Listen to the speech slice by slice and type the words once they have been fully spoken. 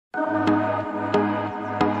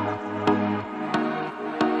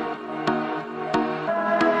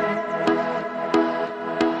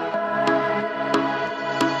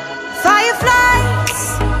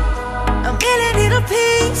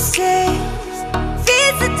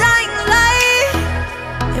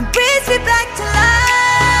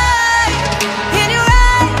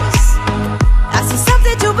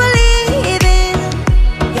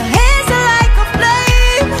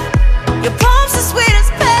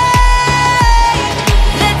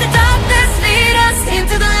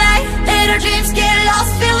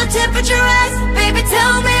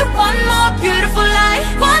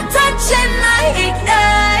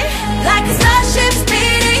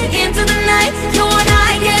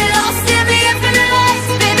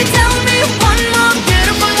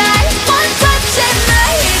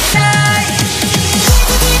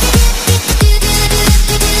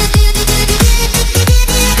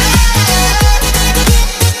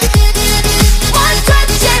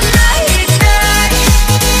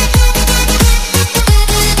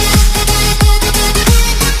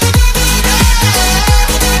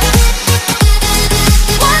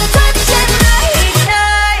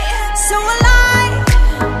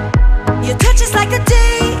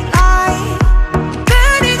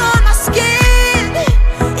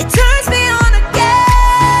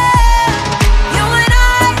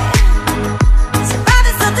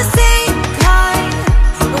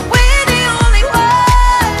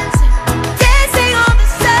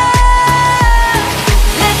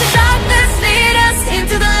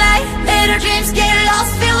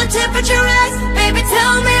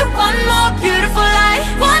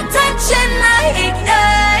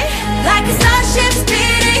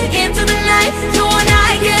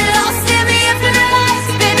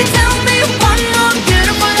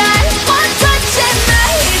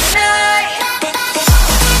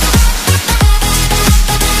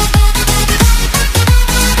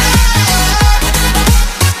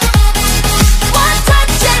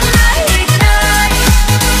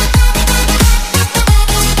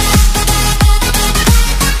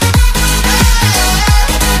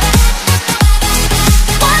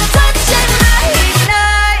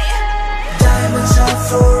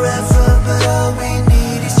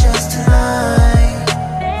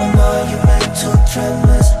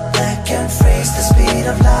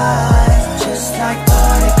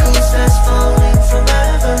particles that's falling from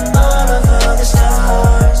heaven, all over the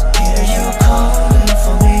stars. Hear you calling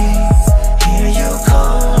for me, hear you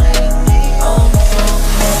calling me on the phone.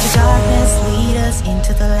 Let the darkness lead us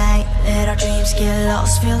into the light. Let our dreams get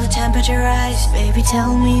lost, feel the temperature rise. Baby,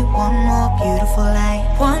 tell me one more beautiful light.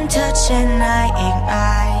 One touch and I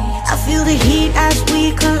ignite. I feel the heat as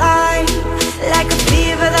we collide, like a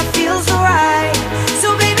fever that feels alright. So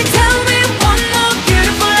baby, tell me one more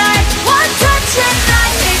beautiful light. One touch and I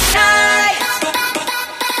ignite.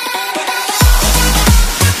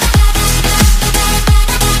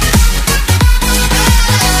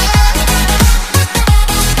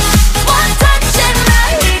 One touch and I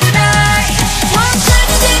ignite. One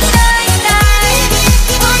touch and I ignite.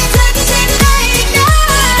 One touch and I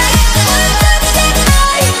ignite. One touch and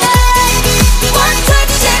I ignite. One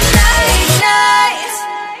touch and I ignite.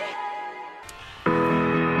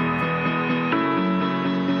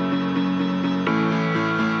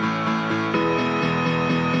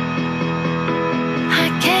 I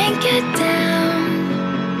can't get down.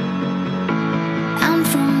 I'm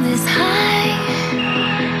from this high,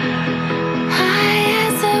 high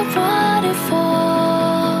as a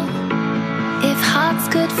waterfall. If hearts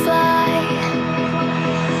could fly,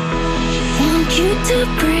 want you to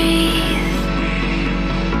breathe,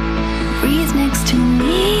 breathe next to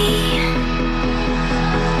me.